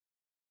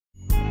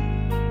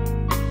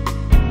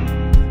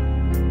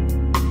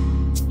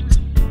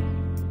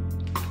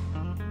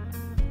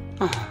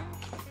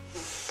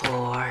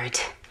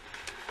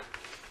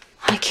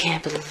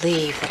can't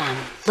believe that I'm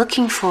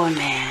looking for a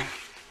man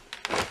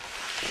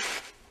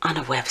on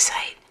a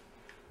website.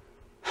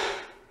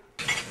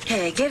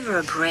 Hey, give her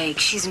a break.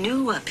 She's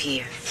new up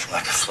here.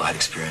 Lack of flight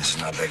experience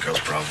is not that girl's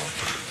problem.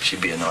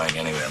 She'd be annoying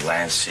anyway,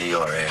 land, sea,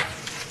 or air.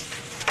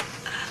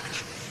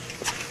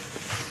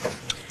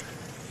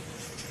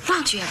 Why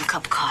don't you have a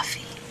cup of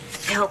coffee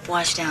to help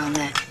wash down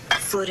that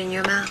food in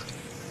your mouth?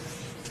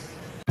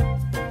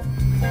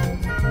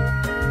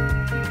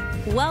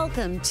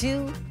 Welcome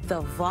to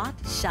the Vought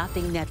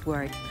Shopping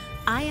Network.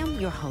 I am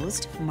your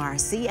host,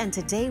 Marcy, and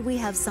today we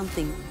have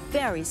something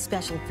very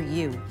special for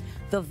you.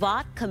 The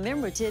Vought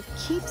Commemorative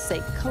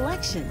Keepsake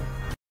Collection.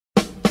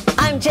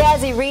 I'm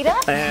Jazzy Rita.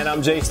 And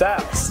I'm Jay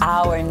Styles.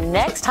 Our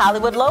next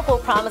Hollywood Local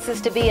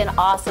promises to be an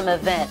awesome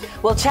event.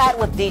 We'll chat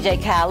with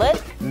DJ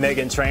Khaled.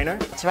 Megan Trainor.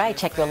 That's right,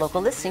 check your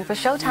local listing for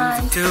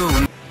showtime.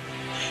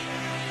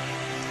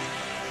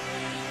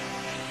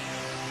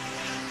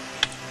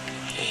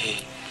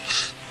 Hey,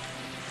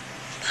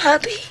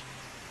 Bobby.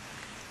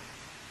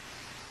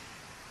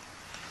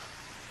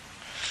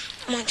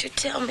 Why'd you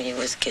tell me you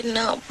was getting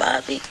out,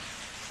 Bobby?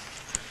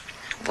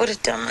 I would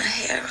have done my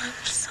hair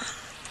up, son.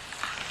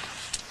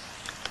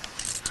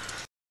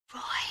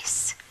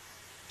 Royce,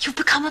 you've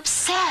become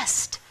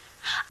obsessed.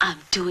 I'm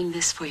doing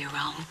this for your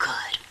own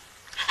good.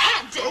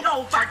 Hand it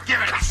over. Forgive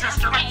it,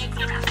 sister.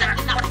 Give it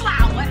the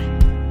flower.